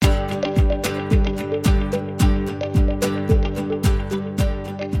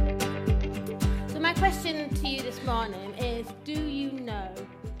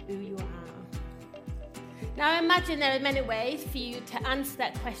imagine there are many ways for you to answer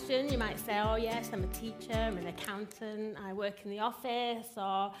that question. You might say, oh yes, I'm a teacher, I'm an accountant, I work in the office,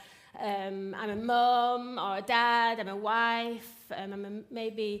 or I'm a mum or a dad, I'm a wife,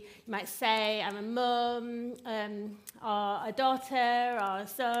 maybe you might say I'm a mum or a daughter or a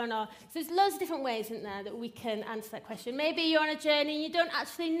son. So there's loads of different ways, isn't there, that we can answer that question. Maybe you're on a journey and you don't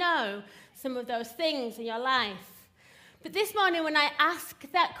actually know some of those things in your life. But this morning when I ask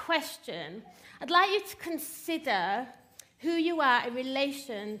that question, I'd like you to consider who you are in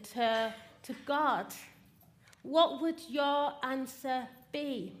relation to God. What would your answer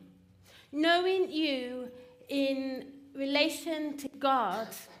be? Knowing you in relation to God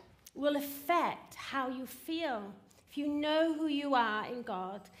will affect how you feel. If you know who you are in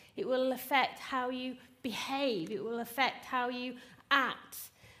God, it will affect how you behave. It will affect how you act.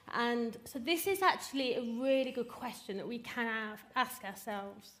 And so this is actually a really good question that we can ask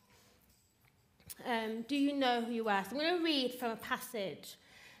ourselves. Do you know who you are? So I'm going to read from a passage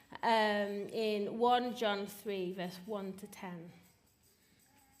in 1 John 3, verse 1 to 10.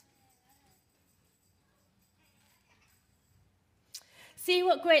 See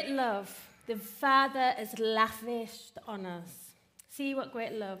what great love the Father has lavished on us. See what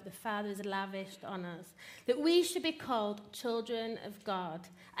great love the Father has lavished on us, that we should be called children of God.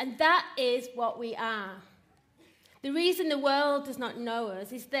 And that is what we are. The reason the world does not know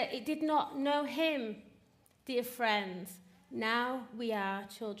us is that it did not know him. Dear friends, now we are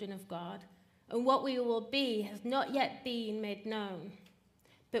children of God, and what we will be has not yet been made known.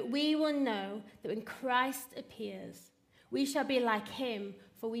 But we will know that when Christ appears, we shall be like him,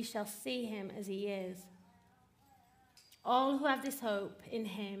 for we shall see him as he is. All who have this hope in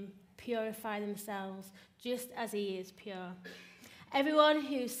him purify themselves just as he is pure. Everyone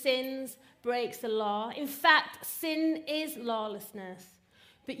who sins breaks the law. In fact, sin is lawlessness.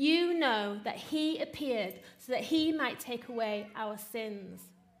 But you know that he appeared so that he might take away our sins.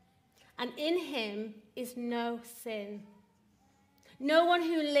 And in him is no sin. No one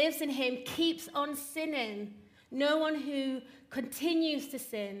who lives in him keeps on sinning. No one who continues to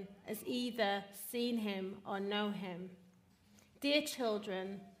sin has either seen him or know him. Dear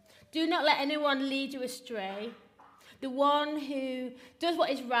children, do not let anyone lead you astray. The one who does what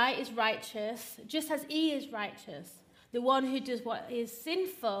is right is righteous, just as he is righteous. The one who does what is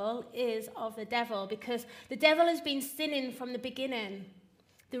sinful is of the devil, because the devil has been sinning from the beginning.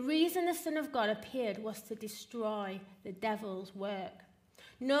 The reason the Son of God appeared was to destroy the devil's work.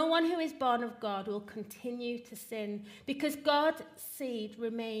 No one who is born of God will continue to sin, because God's seed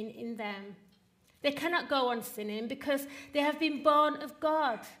remain in them. They cannot go on sinning because they have been born of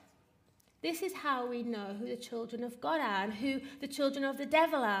God. This is how we know who the children of God are and who the children of the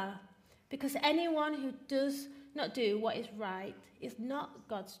devil are. Because anyone who does not do what is right is not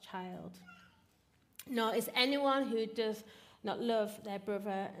God's child, nor is anyone who does not love their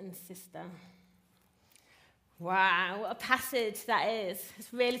brother and sister. Wow, what a passage that is.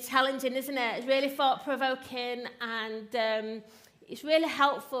 It's really challenging, isn't it? It's really thought-provoking, and it's really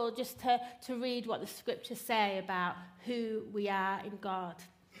helpful just to read what the scriptures say about who we are in God.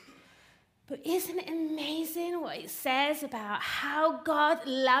 But isn't it amazing what it says about how God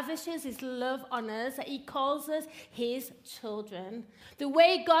lavishes his love on us, that he calls us his children? The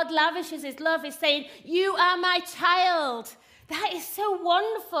way God lavishes his love is saying, you are my child. That is so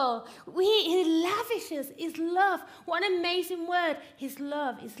wonderful. He lavishes his love. What an amazing word. His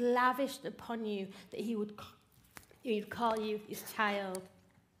love is lavished upon you, that he would call you his child.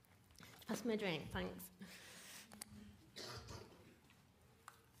 Pass me a drink, thanks.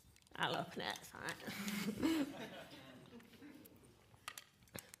 I'll open it, it's all right.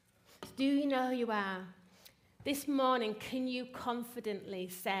 Do you know who you are? This morning, can you confidently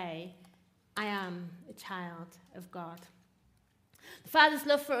say, I am a child of God? The Father's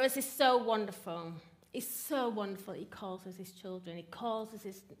love for us is so wonderful. It's so wonderful. He calls us his children. He calls us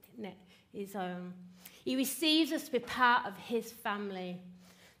his own. He receives us to be part of his family.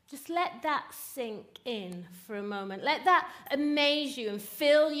 Just let that sink in for a moment. Let that amaze you and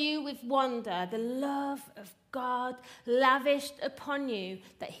fill you with wonder. The love of God lavished upon you,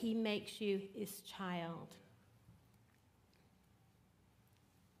 that he makes you his child.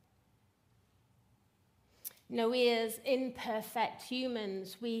 You know, we as imperfect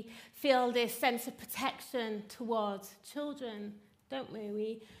humans, we feel this sense of protection towards children, don't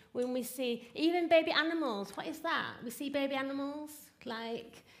we? When we see even baby animals, what is that? We see baby animals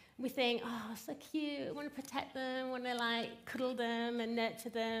like We think, oh, so cute, I want to protect them, I want to like cuddle them and nurture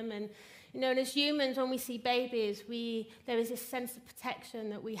them. And, and as humans, when we see babies, there is this sense of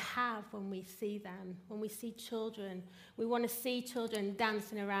protection that we have when we see them, when we see children. We want to see children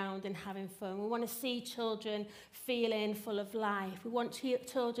dancing around and having fun. We want to see children feeling full of life. We want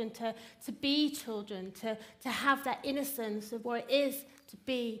children to be children, to have that innocence of what it is to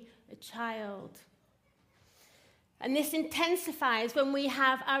be a child. And this intensifies when we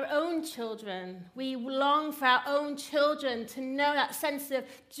have our own children. We long for our own children to know that sense of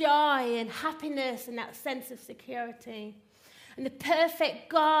joy and happiness and that sense of security. And the perfect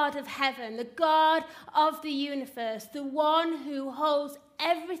God of heaven, the God of the universe, the one who holds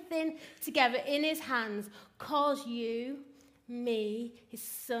everything together in his hands, calls you, me, his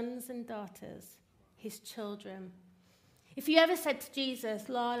sons and daughters, his children. If you ever said to Jesus,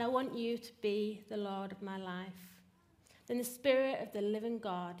 Lord, I want you to be the Lord of my life, then the Spirit of the living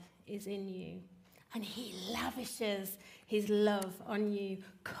God is in you, and he lavishes his love on you,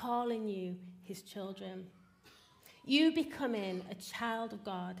 calling you his children. You becoming a child of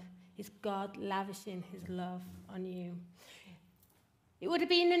God is God lavishing his love on you. It would have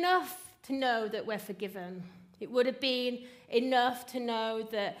been enough to know that we're forgiven. It would have been enough to know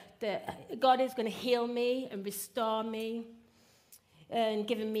that God is going to heal me and restore me and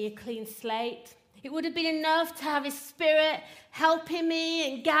giving me a clean slate. It would have been enough to have his Spirit helping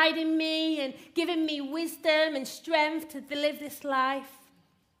me and guiding me and giving me wisdom and strength to live this life.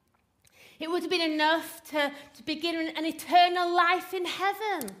 It would have been enough to begin an eternal life in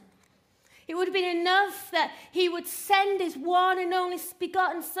heaven. It would have been enough that he would send his one and only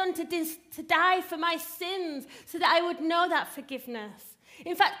begotten Son to die for my sins so that I would know that forgiveness.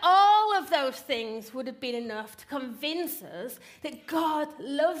 In fact, all of those things would have been enough to convince us that God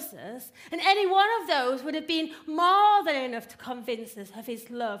loves us, and any one of those would have been more than enough to convince us of his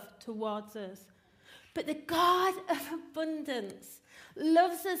love towards us. But the God of abundance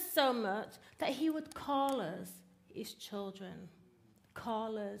loves us so much that he would call us his children,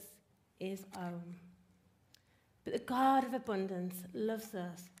 call us his own. But the God of abundance loves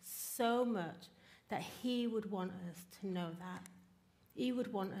us so much that he would want us to know that. He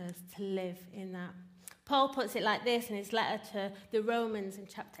would want us to live in that. Paul puts it like this in his letter to the Romans in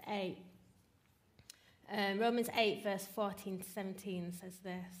chapter 8. Romans 8, verse 14 to 17 says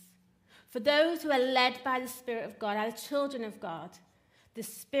this. For those who are led by the Spirit of God are the children of God. The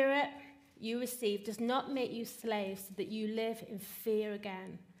Spirit you receive does not make you slaves so that you live in fear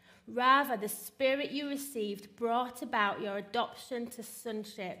again. Rather, the Spirit you received brought about your adoption to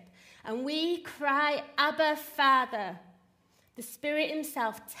sonship. And we cry, Abba, Father. The Spirit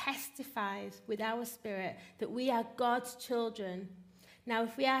himself testifies with our spirit that we are God's children. Now,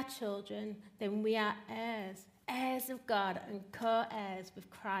 if we are children, then we are heirs, heirs of God and co-heirs with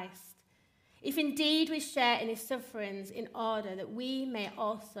Christ. If indeed we share in his sufferings in order that we may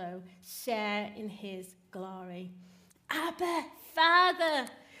also share in his glory. Abba, Father.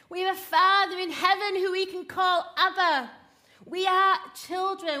 We have a Father in heaven who we can call Abba. We are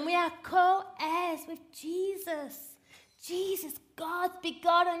children. We are co-heirs with Jesus. Jesus, God's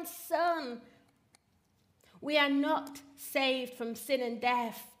begotten Son. We are not saved from sin and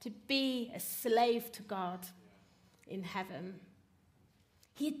death to be a slave to God in heaven.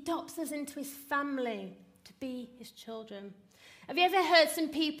 He adopts us into his family to be his children. Have you ever heard some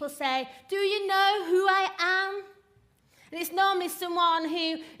people say, do you know who I am? And it's normally someone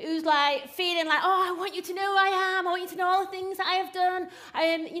who's like feeling like, oh, I want you to know who I am. I want you to know all the things that I have done.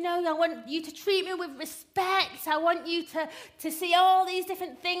 I want you to treat me with respect. I want you to see all these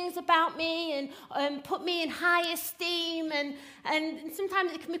different things about me and put me in high esteem. And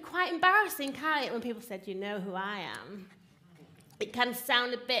sometimes it can be quite embarrassing, can't it, when people say, do you know who I am? It can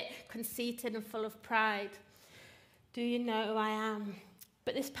sound a bit conceited and full of pride. Do you know who I am?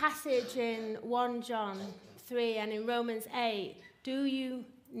 But this passage in 1 John 3 and in Romans 8, do you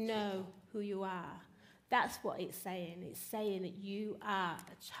know who you are? That's what it's saying. It's saying that you are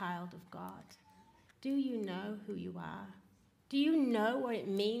a child of God. Do you know who you are? Do you know what it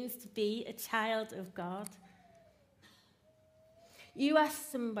means to be a child of God? You are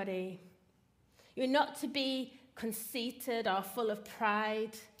somebody. You're not to be conceited or full of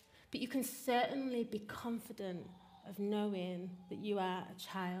pride, but you can certainly be confident of knowing that you are a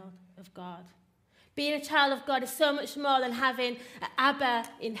child of God. Being a child of God is so much more than having an Abba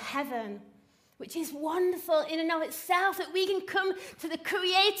in heaven, which is wonderful in and of itself, that we can come to the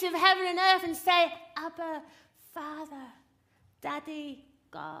creator of heaven and earth and say, Abba, Father, Daddy,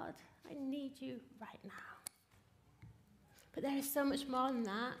 God, I need you right now. But there is so much more than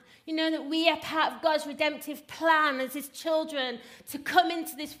that. You know that we are part of God's redemptive plan as his children to come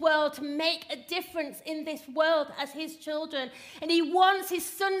into this world, to make a difference in this world as his children. And he wants his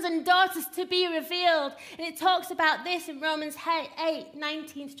sons and daughters to be revealed. And it talks about this in Romans 8,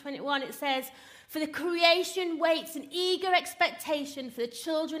 19 to 21. It says, "For the creation waits in eager expectation for the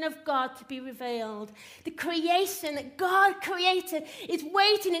children of God to be revealed." The creation that God created is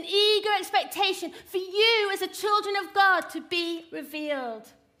waiting in eager expectation for you as the children of God to be revealed.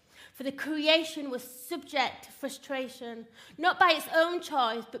 For the creation was subject to frustration, not by its own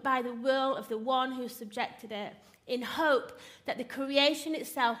choice, but by the will of the one who subjected it, in hope that the creation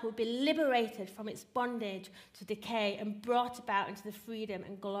itself will be liberated from its bondage to decay and brought about into the freedom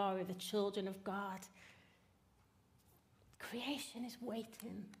and glory of the children of God. Creation is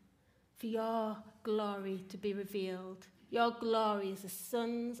waiting for your glory to be revealed. Your glory as the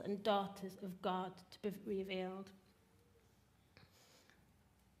sons and daughters of God to be revealed.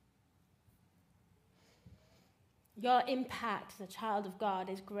 Your impact as a child of God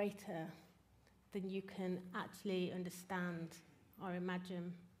is greater than you can actually understand or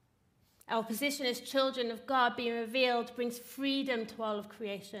imagine. Our position as children of God being revealed brings freedom to all of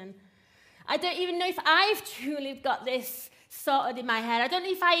creation. I don't even know if I've truly got this sorted in my head. I don't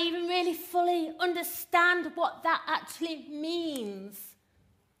know if I even really fully understand what that actually means.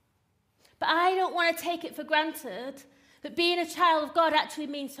 But I don't want to take it for granted that being a child of God actually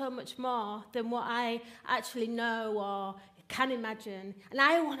means so much more than what I actually know or can imagine. And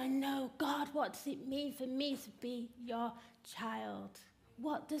I want to know, God, what does it mean for me to be your child?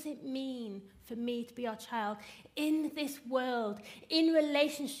 What does it mean for me to be your child in this world, in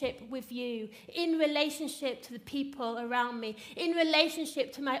relationship with you, in relationship to the people around me, in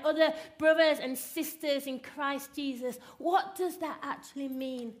relationship to my other brothers and sisters in Christ Jesus? What does that actually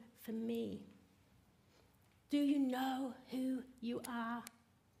mean for me? Do you know who you are?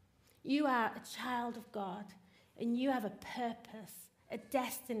 You are a child of God, and you have a purpose, a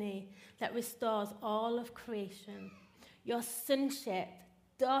destiny that restores all of creation. Your sonship,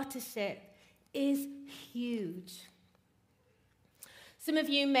 daughtership is huge. Some of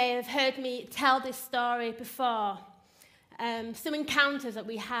you may have heard me tell this story before. Some encounters that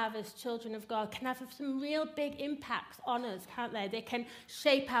we have as children of God can have some real big impacts on us, can't they? They can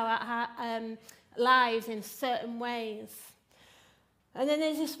shape our lives in certain ways. And then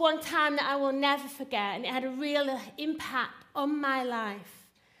there's this one time that I will never forget, and it had a real impact on my life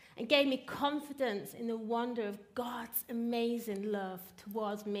and gave me confidence in the wonder of God's amazing love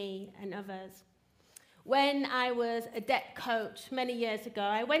towards me and others. When I was a debt coach many years ago,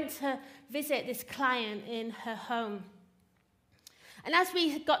 I went to visit this client in her home. And as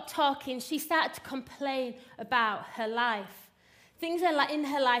we got talking, she started to complain about her life. Things in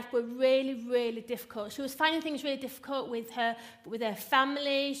her life were really, really difficult. She was finding things really difficult with her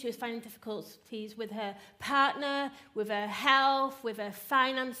family. She was finding difficulties with her partner, with her health, with her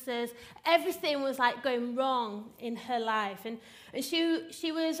finances. Everything was like going wrong in her life. And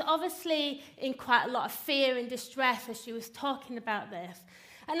she was obviously in quite a lot of fear and distress as she was talking about this.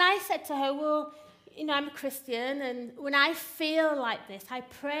 And I said to her, well, you know, I'm a Christian, and when I feel like this, I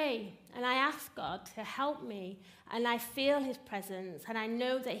pray, and I ask God to help me, and I feel his presence, and I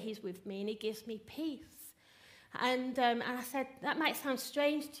know that he's with me, and he gives me peace. And I said, that might sound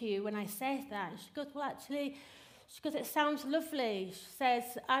strange to you when I say that. And she goes, well, actually, it sounds lovely. She says,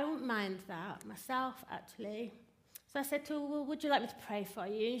 I wouldn't mind that myself, actually. So I said to her, well, would you like me to pray for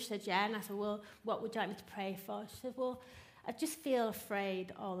you? And she said, yeah. And I said, well, what would you like me to pray for? She said, well, I just feel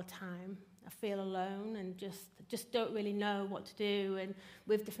afraid all the time. I feel alone and just don't really know what to do and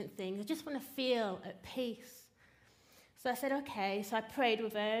with different things. I just want to feel at peace. So I said, okay. So I prayed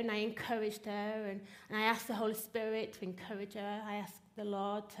with her and I encouraged her and I asked the Holy Spirit to encourage her. I asked the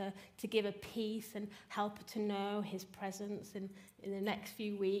Lord to give her peace and help her to know his presence in the next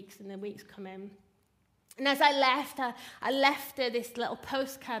few weeks and the weeks coming. And as I left her this little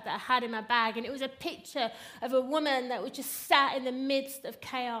postcard that I had in my bag, and it was a picture of a woman that was just sat in the midst of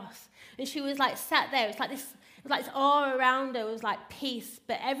chaos. And she was like sat there. It was like this awe around her. It was like peace,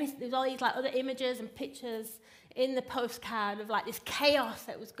 but there was all these like other images and pictures in the postcard of like this chaos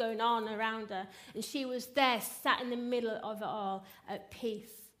that was going on around her. And she was there, sat in the middle of it all, at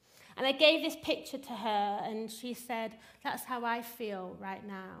peace. And I gave this picture to her, and she said, "That's how I feel right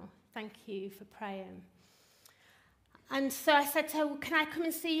now. Thank you for praying." And so I said to her, well, can I come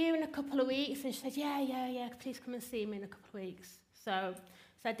and see you in a couple of weeks? And she said, yeah, please come and see me in a couple of weeks. So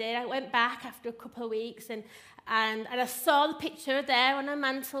I did. I went back after a couple of weeks, and I saw the picture there on her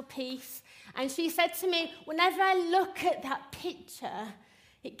mantelpiece. And she said to me, whenever I look at that picture,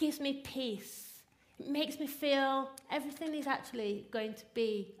 it gives me peace. It It makes me feel everything is actually going to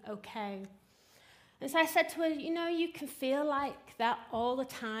be okay. And so I said to her, you can feel like that all the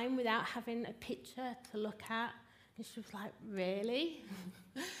time without having a picture to look at. And she was like, really?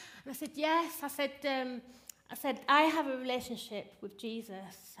 And I said, yes. I said, I have a relationship with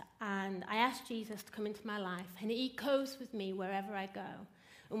Jesus, and I asked Jesus to come into my life, and he goes with me wherever I go.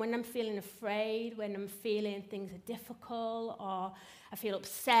 And when I'm feeling afraid, when I'm feeling things are difficult, or I feel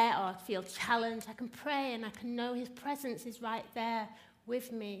upset, or I feel challenged, I can pray, and I can know his presence is right there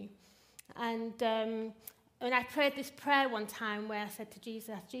with me. And I prayed this prayer one time where I said to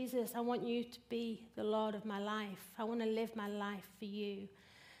Jesus, Jesus, I want you to be the Lord of my life. I want to live my life for you.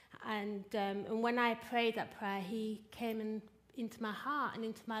 And when I prayed that prayer, he came into my heart and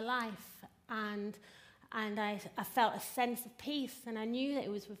into my life. And I felt a sense of peace, and I knew that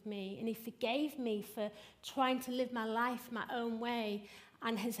it was with me. And he forgave me for trying to live my life my own way,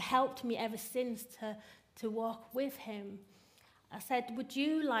 and has helped me ever since to walk with him. I said, would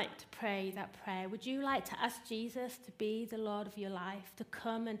you like to pray that prayer? Would you like to ask Jesus to be the Lord of your life, to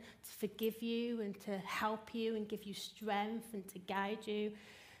come and to forgive you and to help you and give you strength and to guide you?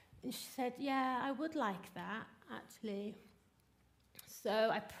 And she said, yeah, I would like that, actually. So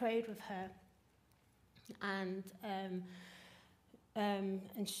I prayed with her. And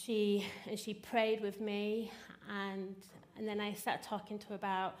she prayed with me, and then I started talking to her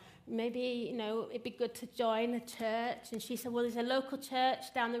about maybe, it'd be good to join a church. And she said, well, there's a local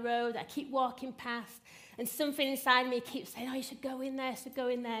church down the road that I keep walking past, and something inside me keeps saying, oh, you should go in there, She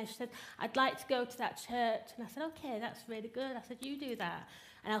said, I'd like to go to that church. And I said, okay, that's really good. I said, you do that,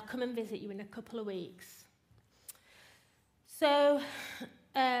 and I'll come and visit you in a couple of weeks. So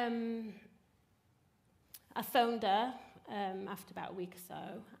I phoned her after about a week or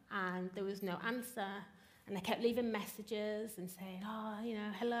so, and there was no answer. And I kept leaving messages and saying,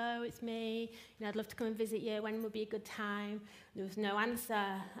 hello, it's me. I'd love to come and visit you. When would be a good time? There was no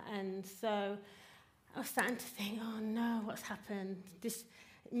answer. And so I was starting to think, oh, no, what's happened?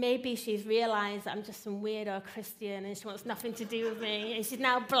 Maybe she's realised that I'm just some weirdo Christian and she wants nothing to do with me. And she's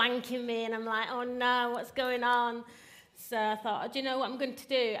now blanking me, and I'm like, oh, no, what's going on? So I thought, do you know what I'm going to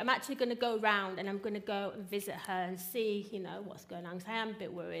do? I'm actually going to go round, and I'm going to go and visit her and see, what's going on, because I am a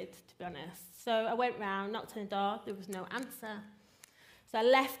bit worried, to be honest. So I went round, knocked on the door, there was no answer. So I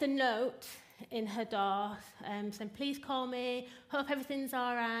left a note in her door saying, please call me, hope everything's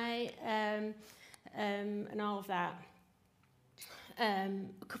all right, and all of that. A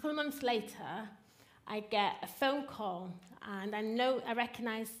couple of months later, I get a phone call, and I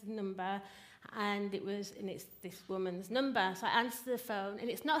recognise the number, and it's this woman's number. So I answer the phone, and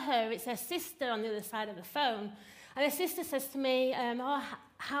it's not her, it's her sister on the other side of the phone. And her sister says to me,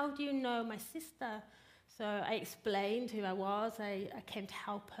 how do you know my sister? So I explained who I was. I came to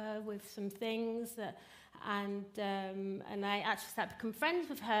help her with some things, and I actually started to become friends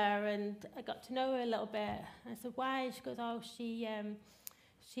with her, and I got to know her a little bit. I said, why? She goes, oh, she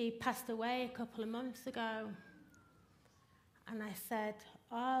passed away a couple of months ago. And I said,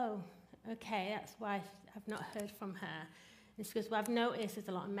 oh, okay, that's why I've not heard from her. And she goes, well, I've noticed there's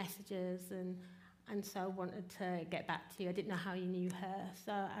a lot of messages, and so I wanted to get back to you. I didn't know how you knew her,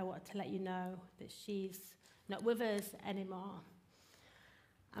 so I wanted to let you know that she's not with us anymore.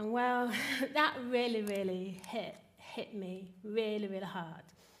 And well, that really, really hit me really, really hard.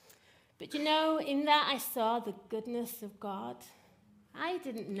 But in that I saw the goodness of God. I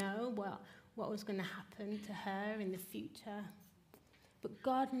didn't know what was going to happen to her in the future. But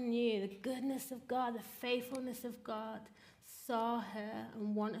God knew the goodness of God, the faithfulness of God, saw her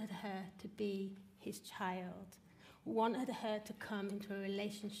and wanted her to be his child, wanted her to come into a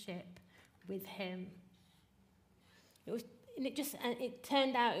relationship with him. It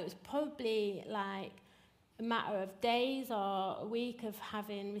turned out it was probably like a matter of days or a week of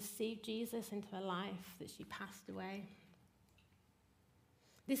having received Jesus into her life that she passed away.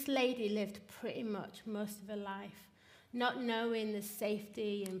 This lady lived pretty much most of her life not knowing the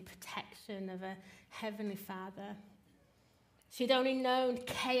safety and protection of a heavenly Father. She'd only known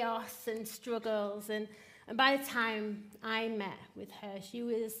chaos and struggles, and by the time I met with her, she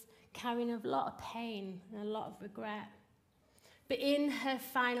was carrying a lot of pain and a lot of regret. But in her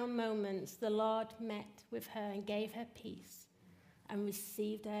final moments, the Lord met with her and gave her peace and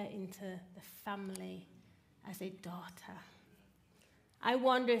received her into the family as a daughter. I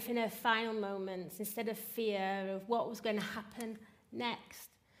wonder if in her final moments, instead of fear of what was going to happen next,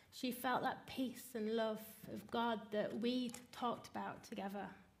 she felt that peace and love of God that we'd talked about together.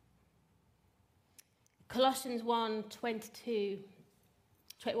 Colossians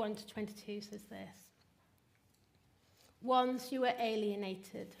 1:21-22 says this. Once you were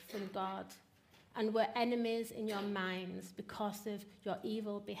alienated from God and were enemies in your minds because of your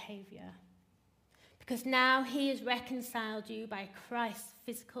evil behavior. Because now he has reconciled you by Christ's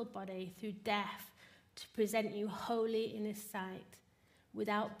physical body through death to present you holy in his sight,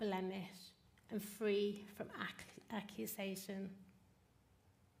 without blemish and free from accusation.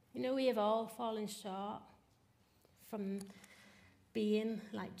 You know, we have all fallen short from being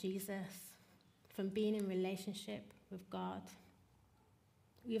like Jesus, from being in relationship with God.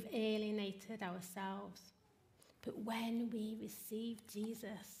 We have alienated ourselves. But when we receive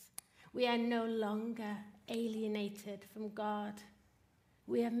Jesus, we are no longer alienated from God.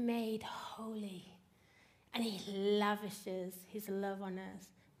 We are made holy. And he lavishes his love on us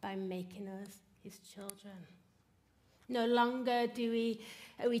by making us his children. No longer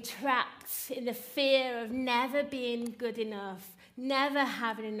are we trapped in the fear of never being good enough, never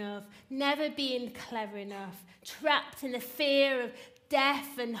having enough, never being clever enough, trapped in the fear of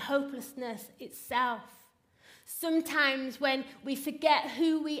death and hopelessness itself. Sometimes when we forget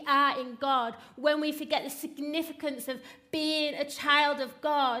who we are in God, when we forget the significance of being a child of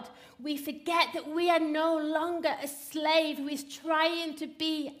God, we forget that we are no longer a slave who is trying to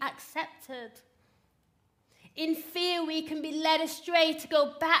be accepted. In fear, we can be led astray to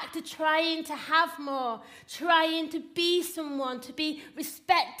go back to trying to have more, trying to be someone, to be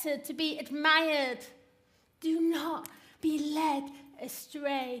respected, to be admired. Do not be led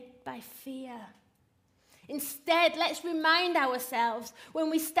astray by fear. Instead, let's remind ourselves when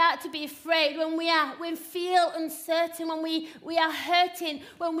we start to be afraid, when we feel uncertain, when we are hurting,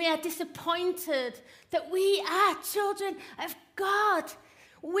 when we are disappointed, that we are children of God.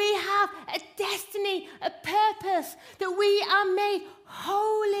 We have a destiny, a purpose, that we are made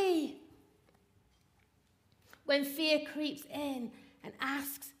holy. When fear creeps in and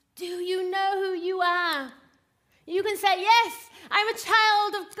asks, do you know who you are? You can say, yes, I'm a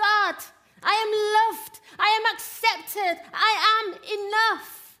child of God. I am loved. I am accepted. I am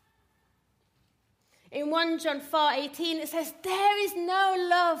enough. In 1 John 4:18, it says, there is no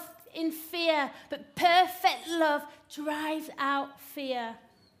love in fear, but perfect love drives out fear.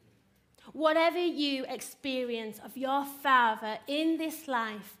 Whatever you experience of your father in this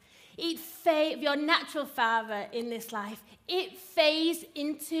life, of your natural father in this life, it fades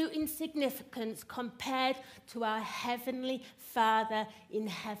into insignificance compared to our heavenly Father in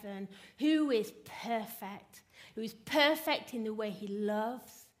heaven, who is perfect in the way he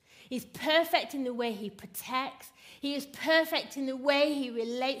loves. He's perfect in the way he protects. He is perfect in the way he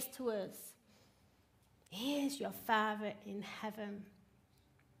relates to us. He is your Father in heaven.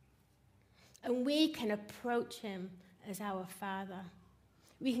 And we can approach him as our Father.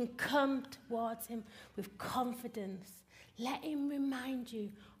 We can come towards him with confidence. Let him remind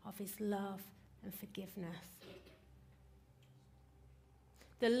you of his love and forgiveness.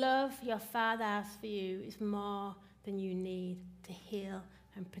 The love your Father has for you is more than you need to heal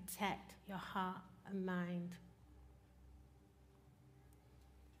and protect your heart and mind.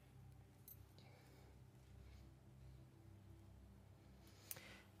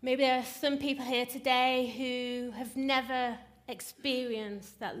 Maybe there are some people here today who have never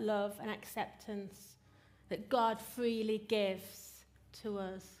experienced that love and acceptance that God freely gives to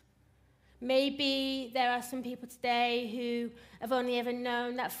us. Maybe there are some people today who have only ever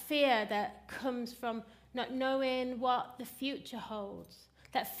known that fear that comes from not knowing what the future holds,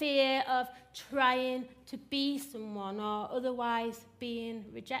 that fear of trying to be someone or otherwise being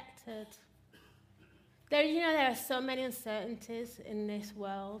rejected. There are so many uncertainties in this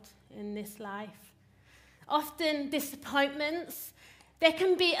world, in this life. Often disappointments. There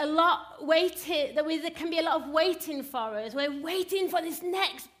can be a lot of waiting for us. We're waiting for this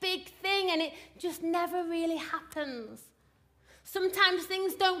next big thing, and it just never really happens. Sometimes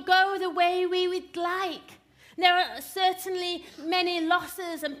things don't go the way we would like. There are certainly many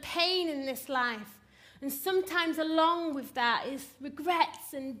losses and pain in this life. And sometimes along with that is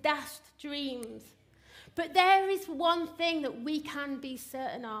regrets and dashed dreams. But there is one thing that we can be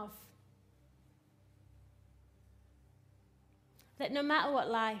certain of. That no matter what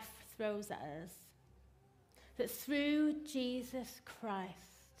life throws at us, that through Jesus Christ,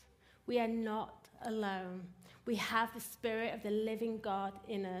 we are not alone. We have the Spirit of the living God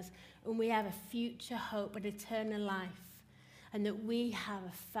in us, and we have a future hope and eternal life, and that we have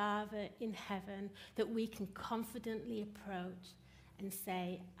a Father in heaven that we can confidently approach and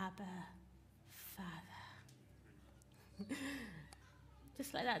say, Abba, Father.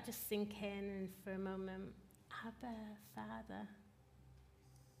 Just let that just sink in for a moment. Abba, Father,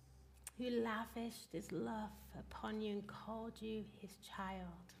 who lavished his love upon you and called you his child.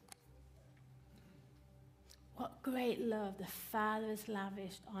 What great love the Father has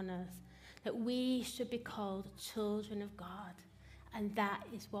lavished on us, that we should be called children of God. And that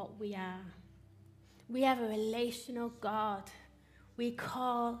is what we are. We have a relational God. We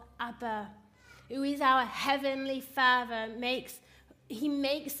call Abba, who is our heavenly Father. He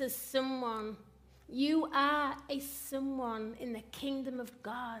makes us someone. You are a someone in the kingdom of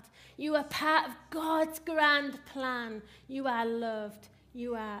God. You are part of God's grand plan. You are loved.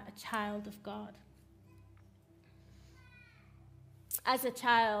 You are a child of God. As a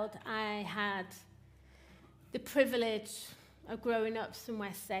child, I had the privilege of growing up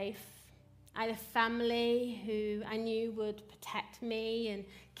somewhere safe. I had a family who I knew would protect me and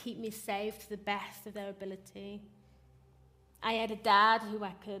keep me safe to the best of their ability. I had a dad who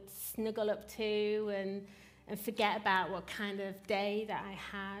I could snuggle up to and forget about what kind of day that I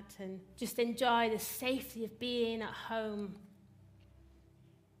had and just enjoy the safety of being at home.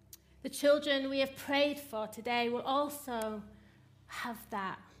 The children we have prayed for today will also have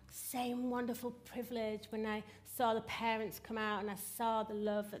that same wonderful privilege. When I saw the parents come out and I saw the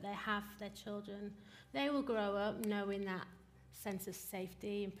love that they have for their children, they will grow up knowing that sense of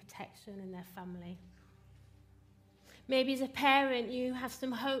safety and protection in their family. Maybe as a parent, you have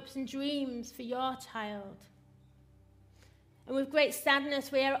some hopes and dreams for your child. And with great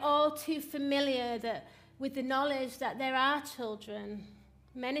sadness, we are all too familiar with the knowledge that there are children,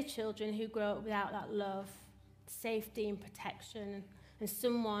 many children who grow up without that love, safety and protection, and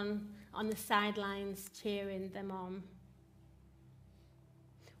someone on the sidelines cheering them on.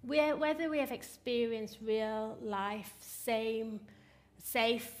 Whether we have experienced real life, safe,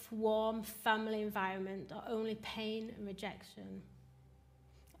 warm family environment, or only pain and rejection,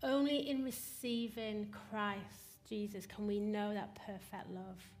 only in receiving Christ Jesus can we know that perfect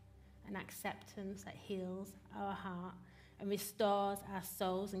love and acceptance that heals our heart and restores our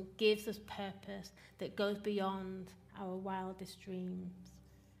souls and gives us purpose that goes beyond our wildest dreams.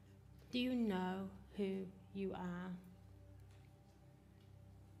 Do you know who you are?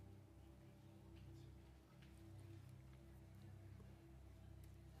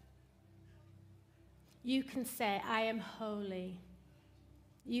 You can say, I am holy.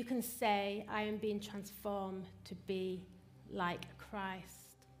 You can say, I am being transformed to be like Christ.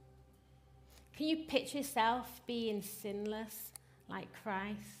 Can you picture yourself being sinless like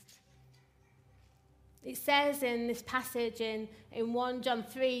Christ? It says in this passage in 1 John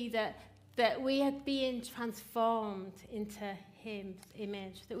 3 that we are being transformed into His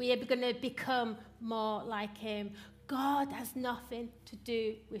image, that we are going to become more like Him. God has nothing to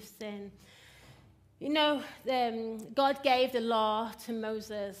do with sin. You know, God gave the law to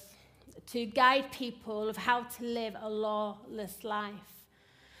Moses to guide people of how to live a lawless life.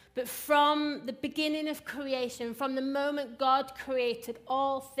 But from the beginning of creation, from the moment God created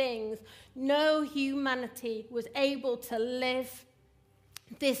all things, no humanity was able to live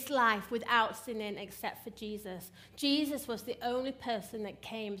this life without sinning except for Jesus. Jesus was the only person that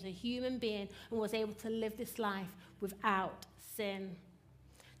came as a human being and was able to live this life without sin.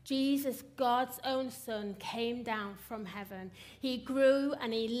 Jesus, God's own Son, came down from heaven. He grew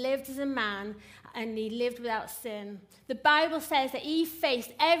and he lived as a man and he lived without sin. The Bible says that he faced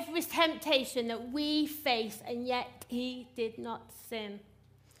every temptation that we face and yet he did not sin.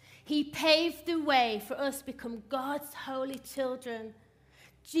 He paved the way for us to become God's holy children.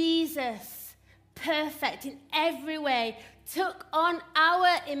 Jesus, perfect in every way, took on our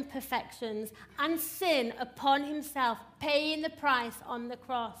imperfections and sin upon himself, paying the price on the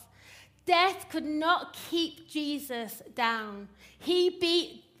cross. Death could not keep Jesus down. He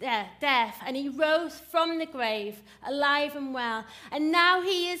beat death and he rose from the grave alive and well, and now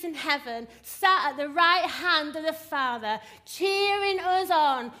he is in heaven, sat at the right hand of the Father, cheering us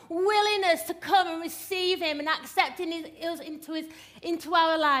on, willing us to come and receive him and accepting us into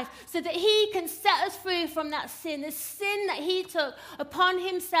our life so that he can set us free from that sin, the sin that he took upon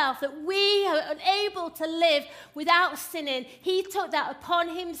himself, that we are unable to live without sinning. He took that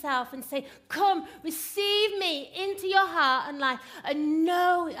upon himself and said, come, receive me into your heart and life and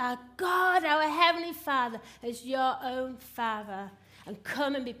know our God, our Heavenly Father, as your own Father, and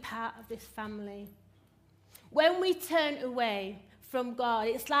come and be part of this family. When we turn away from God,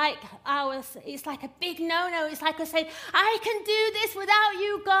 it's like a big no-no. It's like us saying, I can do this without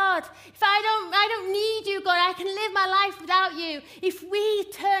you, God. If I don't need you, God, I can live my life without you. If we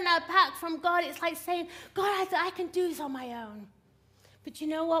turn our back from God, it's like saying, God, I can do this on my own. But you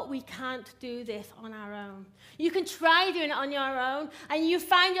know what? We can't do this on our own. You can try doing it on your own, and you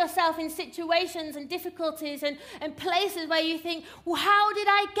find yourself in situations and difficulties and places where you think, well, how did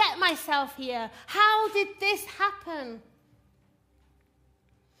I get myself here? How did this happen?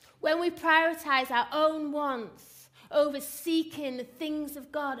 When we prioritize our own wants over seeking the things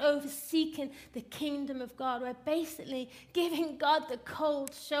of God, over seeking the kingdom of God, we're basically giving God the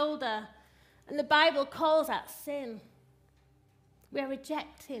cold shoulder. And the Bible calls that sin. We're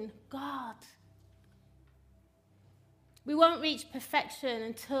rejecting God. We won't reach perfection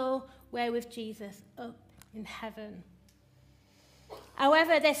until we're with Jesus up in heaven.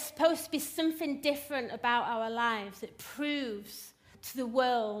 However, there's supposed to be something different about our lives that proves to the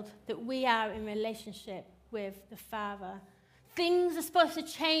world that we are in relationship with the Father. Things are supposed to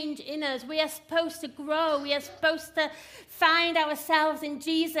change in us. We are supposed to grow. We are supposed to find ourselves in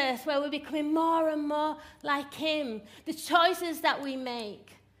Jesus, where we're becoming more and more like him. The choices that we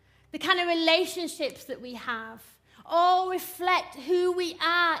make, the kind of relationships that we have, all reflect who we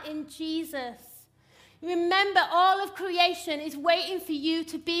are in Jesus. Remember, all of creation is waiting for you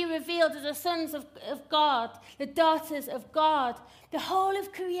to be revealed as the sons of God, the daughters of God. The whole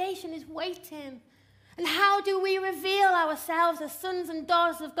of creation is waiting. And how do we reveal ourselves as sons and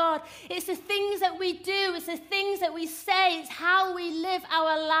daughters of God? It's the things that we do. It's the things that we say. It's how we live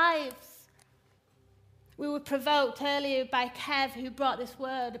our lives. We were provoked earlier by Kev, who brought this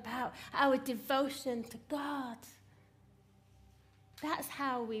word about our devotion to God. That's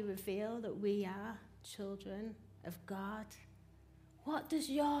how we reveal that we are children of God. What does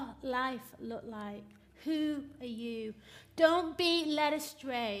your life look like? Who are you? Don't be led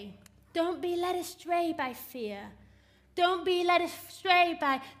astray. Don't be led astray by fear. Don't be led astray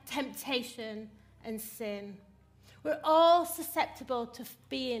by temptation and sin. We're all susceptible to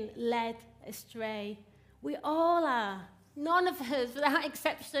being led astray. We all are. None of us, without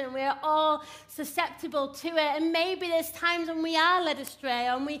exception, we are all susceptible to it. And maybe there's times when we are led astray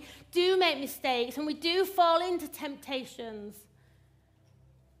and we do make mistakes and we do fall into temptations.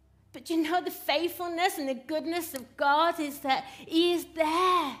 But you know, the faithfulness and the goodness of God is that he is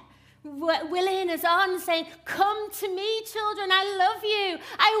there, willing us on, saying, come to me, children, I love you.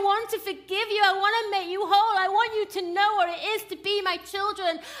 I want to forgive you. I want to make you whole. I want you to know what it is to be my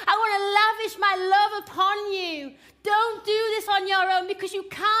children. I want to lavish my love upon you. Don't do this on your own, because you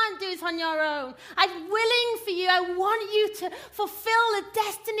can't do this on your own. I'm willing for you. I want you to fulfill the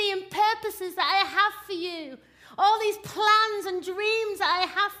destiny and purposes that I have for you. All these plans and dreams that I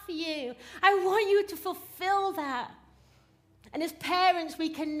have for you. I want you to fulfill that. And as parents, we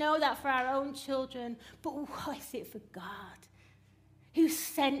can know that for our own children. But what is it for God, who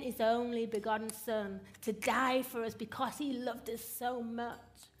sent his only begotten Son to die for us because he loved us so much?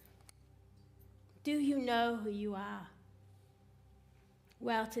 Do you know who you are?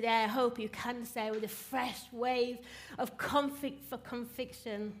 Well, today I hope you can say with a fresh wave of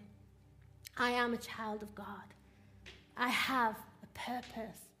conviction, I am a child of God. I have a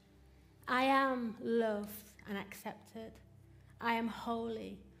purpose. I am loved and accepted. I am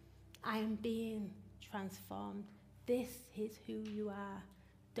holy. I am being transformed. This is who you are.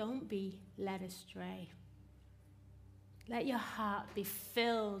 Don't be led astray. Let your heart be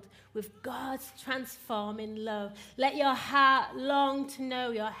filled with God's transforming love. Let your heart long to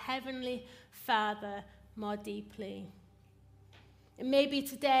know your heavenly Father more deeply. And maybe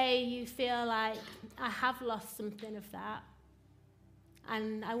today you feel like, I have lost something of that.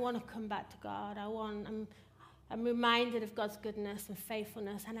 And I want to come back to God. I'm reminded of God's goodness and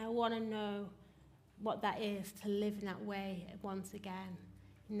faithfulness, and I want to know what that is, to live in that way once again.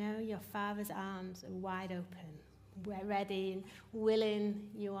 You know, your Father's arms are wide open. We're ready and willing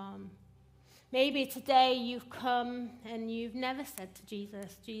you on. Maybe today you've come and you've never said to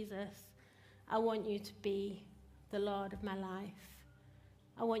Jesus, Jesus, I want you to be the Lord of my life.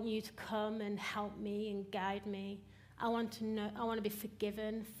 I want you to come and help me and guide me. I want to be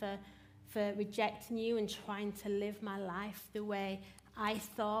forgiven for rejecting you and trying to live my life the way I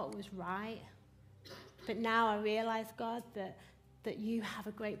thought was right. But now I realize, God, that you have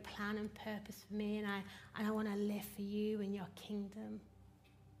a great plan and purpose for me, and I want to live for you and your kingdom.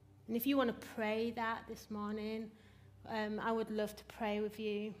 And if you want to pray that this morning, I would love to pray with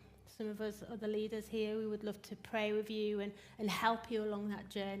you. Some of us other leaders here, we would love to pray with you and help you along that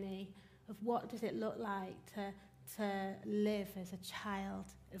journey of what does it look like to live as a child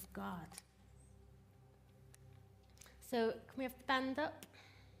of God. So can we have the band up?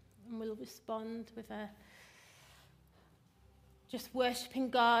 And we'll respond with just worshipping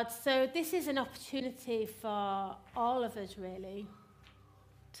God. So this is an opportunity for all of us, really,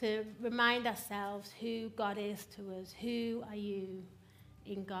 to remind ourselves who God is to us. Who are you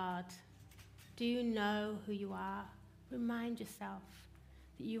in God? Do you know who you are? Remind yourself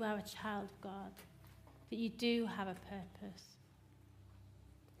that you are a child of God, that you do have a purpose.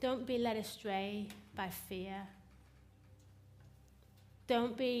 Don't be led astray by fear.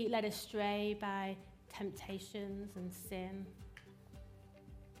 Don't be led astray by temptations and sin.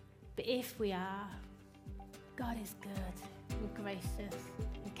 But if we are, God is good and gracious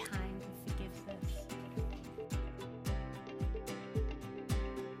and kind and forgiving.